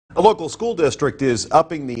A local school district is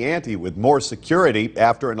upping the ante with more security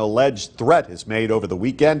after an alleged threat is made over the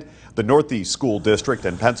weekend. The Northeast School District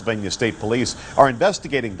and Pennsylvania State Police are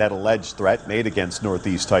investigating that alleged threat made against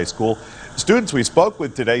Northeast High School. Students we spoke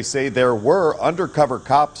with today say there were undercover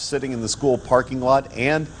cops sitting in the school parking lot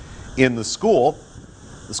and in the school.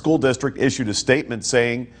 The school district issued a statement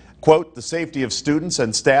saying, quote, "The safety of students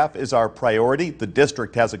and staff is our priority. The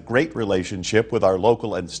district has a great relationship with our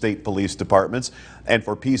local and state police departments, and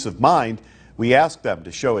for peace of mind, we ask them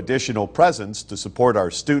to show additional presence to support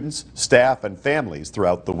our students, staff, and families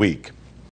throughout the week."